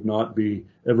sins would not be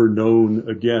ever known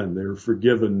again. They are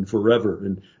forgiven forever.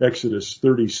 In Exodus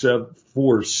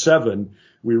 34:7,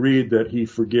 we read that he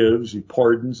forgives, he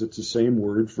pardons, it's the same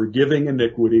word, forgiving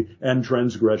iniquity and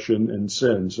transgression and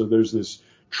sin. So there's this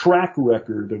track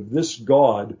record of this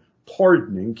God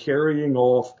pardoning, carrying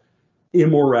off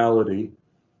immorality,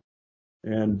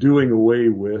 and doing away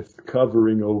with,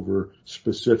 covering over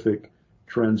specific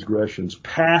transgressions,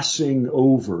 passing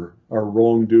over our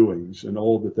wrongdoings and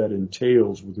all that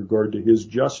entails with regard to his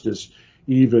justice,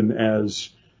 even as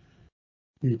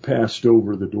he passed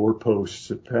over the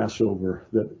doorposts at Passover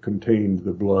that contained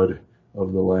the blood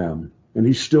of the Lamb. And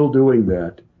he's still doing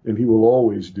that, and he will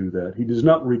always do that. He does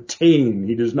not retain,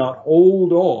 he does not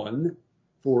hold on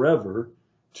forever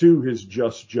to his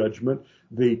just judgment,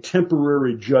 the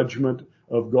temporary judgment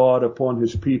of God upon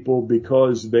his people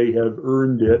because they have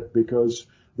earned it, because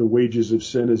the wages of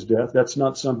sin is death. That's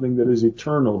not something that is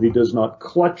eternal. He does not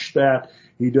clutch that.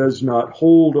 He does not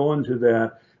hold on to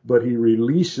that, but he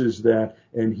releases that,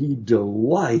 and he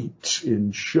delights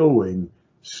in showing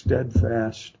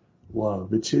steadfast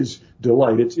love. It's his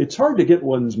delight. It's hard to get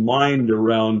one's mind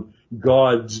around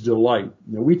God's delight.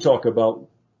 You know, we talk about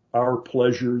our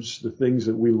pleasures, the things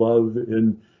that we love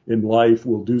in life.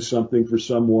 We'll do something for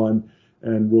someone,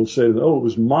 and we'll say, oh, it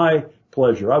was my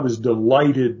pleasure. I was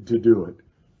delighted to do it.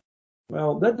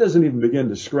 Well, that doesn't even begin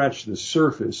to scratch the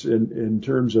surface in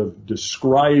terms of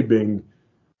describing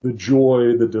the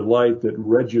joy, the delight that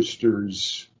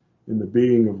registers in the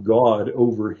being of God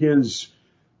over his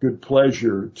good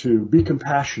pleasure to be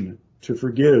compassionate, to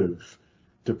forgive,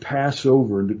 to pass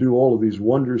over, and to do all of these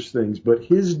wondrous things. But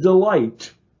his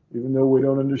delight, even though we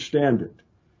don't understand it,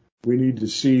 we need to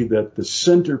see that the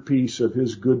centerpiece of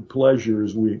his good pleasure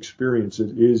as we experience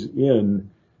it is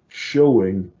in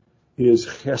showing his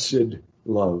chesed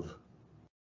love,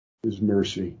 his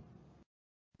mercy.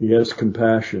 He has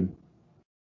compassion.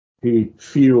 He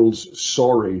feels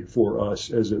sorry for us,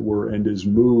 as it were, and is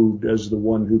moved as the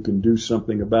one who can do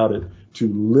something about it to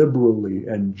liberally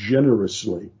and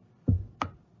generously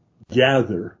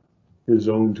gather his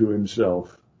own to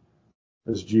himself,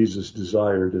 as Jesus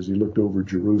desired as he looked over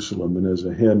Jerusalem, and as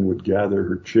a hen would gather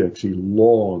her chicks. He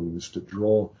longs to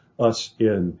draw us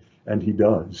in, and he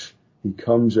does. He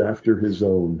comes after his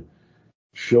own,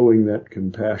 showing that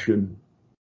compassion,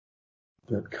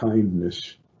 that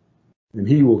kindness. And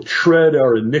he will tread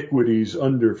our iniquities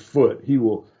underfoot. He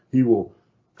will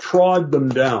trod them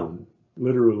down,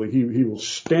 literally. He will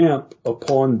stamp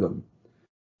upon them.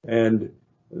 And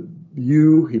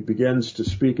he begins to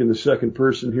speak in the second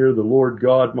person here, the Lord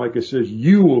God, Micah says,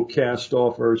 you will cast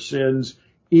off our sins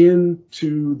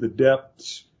into the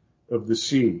depths of the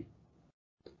sea.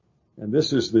 And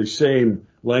this is the same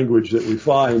language that we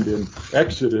find in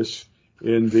Exodus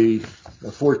in the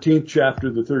 14th chapter,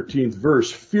 the 13th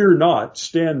verse. Fear not,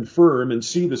 stand firm, and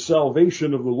see the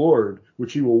salvation of the Lord,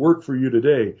 which he will work for you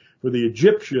today. For the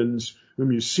Egyptians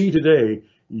whom you see today,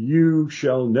 you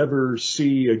shall never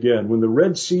see again. When the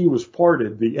Red Sea was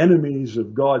parted, the enemies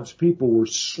of God's people were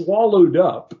swallowed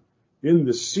up in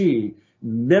the sea,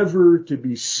 never to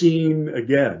be seen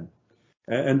again.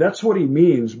 And that's what he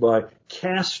means by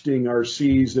casting our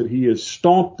seas that he has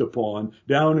stomped upon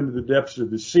down into the depths of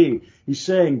the sea. He's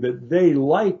saying that they,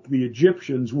 like the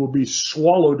Egyptians, will be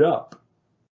swallowed up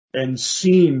and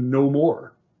seen no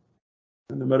more.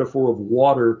 And the metaphor of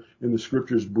water in the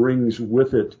scriptures brings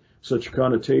with it such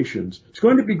connotations. It's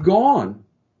going to be gone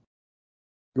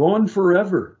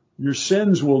forever. Your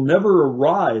sins will never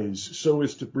arise so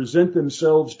as to present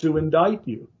themselves to indict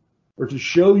you or to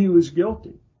show you as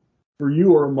guilty. For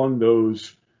you are among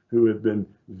those who have been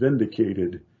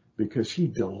vindicated, because he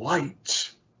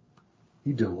delights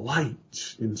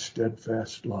in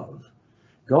steadfast love.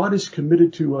 God is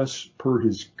committed to us per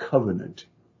his covenant,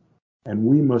 and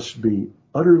we must be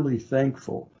utterly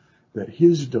thankful that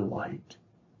his delight,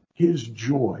 his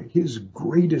joy, his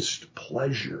greatest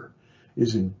pleasure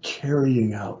is in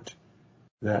carrying out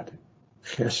that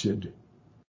chesed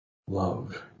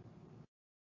love.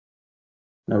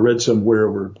 I read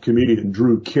somewhere where comedian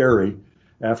Drew Carey,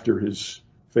 after his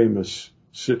famous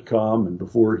sitcom and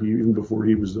even before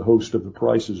he was the host of The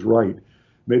Price is Right,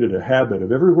 made it a habit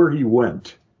of everywhere he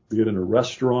went, be it in a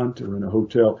restaurant or in a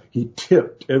hotel, he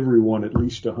tipped everyone at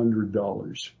least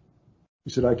 $100.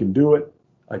 He said, I can do it.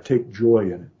 I take joy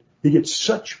in it. He gets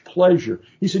such pleasure.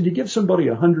 He said, you give somebody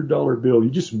a $100 bill,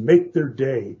 you just make their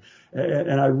day.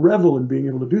 And I revel in being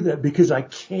able to do that because I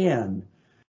can.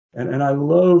 And I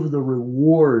love the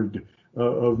reward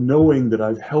of knowing that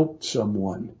I've helped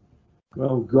someone.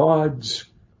 Well, God's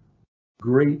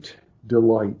great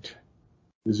delight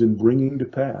is in bringing to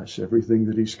pass everything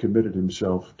that he's committed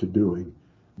himself to doing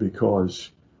because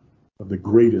of the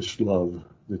greatest love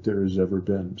that there has ever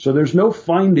been. So there's no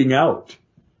finding out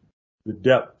the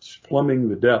depths, plumbing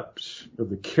the depths of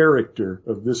the character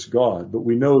of this God, but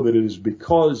we know that it is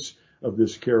because of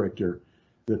this character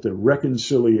that the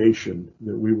reconciliation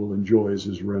that we will enjoy as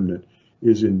his remnant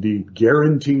is indeed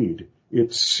guaranteed.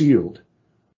 It's sealed.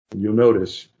 And you'll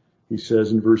notice, he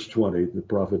says in verse 20, the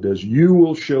prophet does, you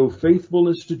will show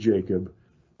faithfulness to Jacob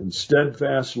and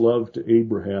steadfast love to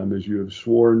Abraham as you have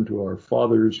sworn to our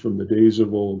fathers from the days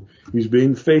of old. He's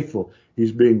being faithful.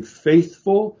 He's being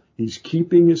faithful. He's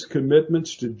keeping his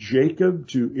commitments to Jacob,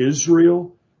 to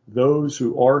Israel, those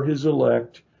who are his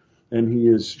elect. And he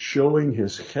is showing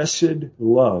his chesed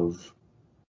love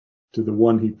to the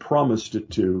one he promised it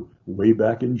to way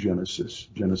back in Genesis.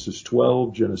 Genesis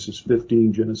 12, Genesis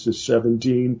 15, Genesis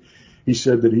 17. He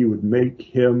said that he would make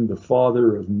him the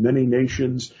father of many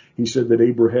nations. He said that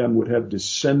Abraham would have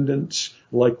descendants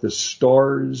like the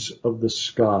stars of the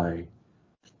sky.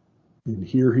 And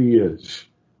here he is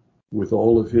with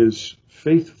all of his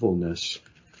faithfulness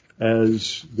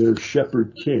as their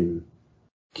shepherd king,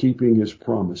 keeping his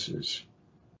promises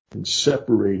and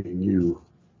separating you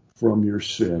from your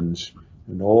sins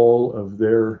and all of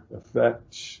their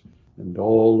effects and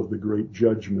all of the great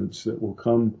judgments that will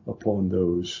come upon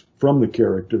those from the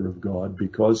character of God,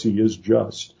 because he is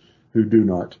just, who do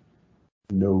not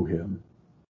know him.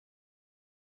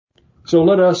 So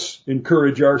let us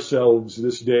encourage ourselves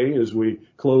this day as we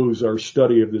close our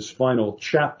study of this final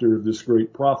chapter of this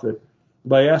great prophet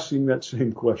by asking that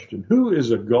same question. Who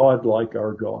is a God like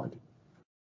our God?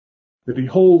 That he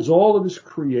holds all of his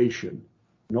creation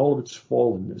and all of its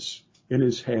fallenness in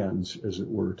his hands, as it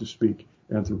were, to speak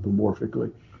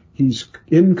anthropomorphically. He's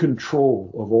in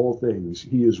control of all things.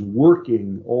 He is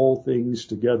working all things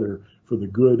together for the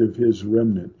good of his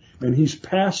remnant. And he's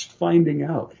past finding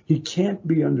out. He can't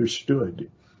be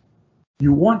understood.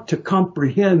 You want to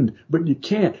comprehend, but you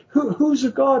can't. Who's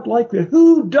a God like that?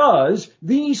 Who does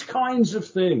these kinds of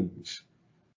things?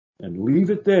 And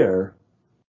leave it there,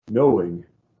 knowing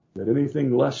that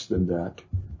anything less than that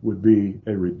would be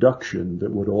a reduction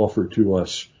that would offer to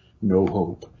us no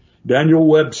hope. Daniel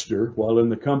Webster, while in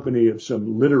the company of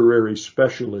some literary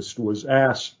specialist, was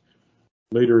asked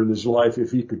later in his life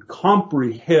if he could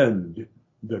comprehend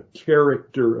the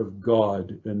character of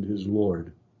God and his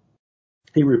Lord.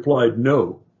 He replied,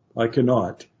 "No, I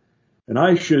cannot. And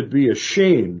I should be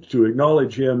ashamed to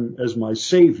acknowledge him as my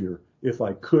Savior if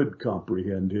I could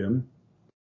comprehend him.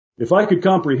 If I could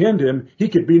comprehend him, he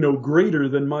could be no greater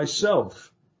than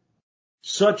myself.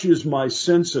 Such is my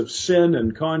sense of sin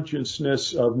and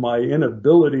consciousness of my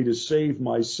inability to save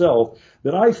myself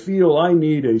that I feel I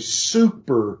need a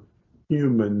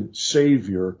superhuman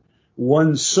Savior,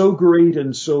 one so great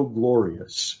and so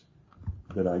glorious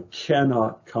that I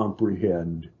cannot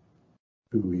comprehend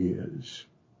who he is."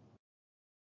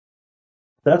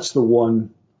 That's the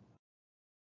one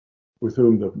with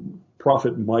whom the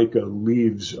prophet Micah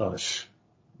leaves us,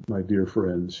 my dear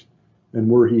friends. And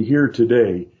were he here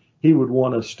today, he would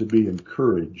want us to be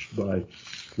encouraged by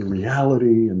the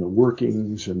reality and the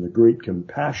workings and the great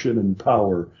compassion and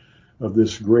power of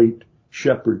this great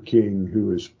shepherd king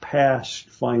who is past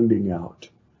finding out.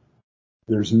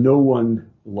 There's no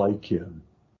one like him.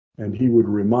 And he would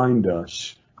remind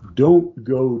us, don't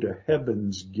go to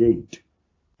heaven's gate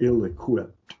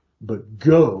ill-equipped, but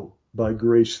go by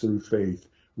grace through faith,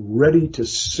 ready to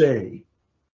say,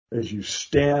 as you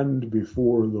stand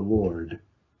before the Lord,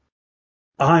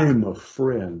 I'm a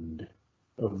friend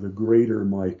of the greater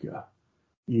Micah,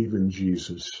 even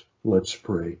Jesus. Let's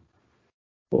pray.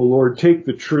 Oh Lord, take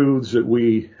the truths that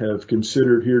we have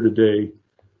considered here today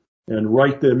and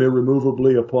write them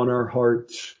irremovably upon our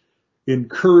hearts.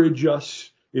 Encourage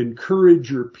us.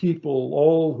 Encourage your people,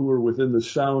 all who are within the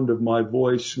sound of my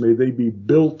voice. May they be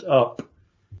built up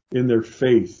in their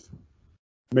faith.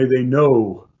 May they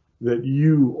know that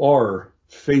you are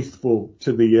faithful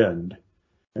to the end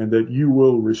and that you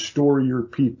will restore your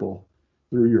people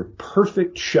through your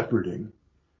perfect shepherding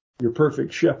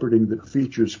that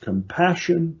features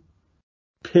compassion,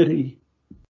 pity,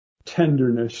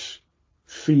 tenderness,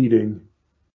 feeding,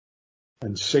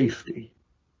 and safety,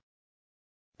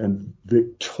 and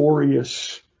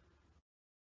victorious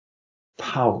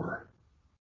power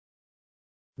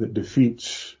that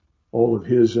defeats all of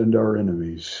his and our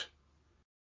enemies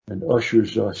and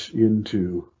ushers us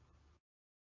into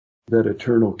that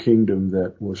eternal kingdom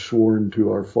that was sworn to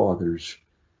our fathers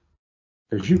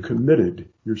as you committed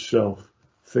yourself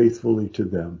faithfully to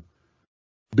them.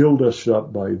 Build us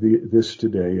up by this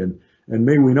today, and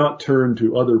may we not turn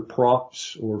to other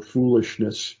props or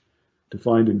foolishness to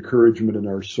find encouragement in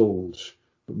our souls,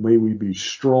 but may we be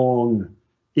strong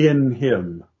in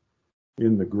him,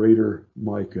 in the greater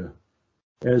Micah,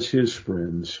 as his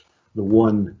friends, the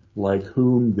one like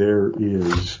whom there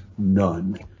is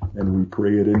none. And we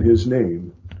pray it in his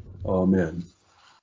name. Amen.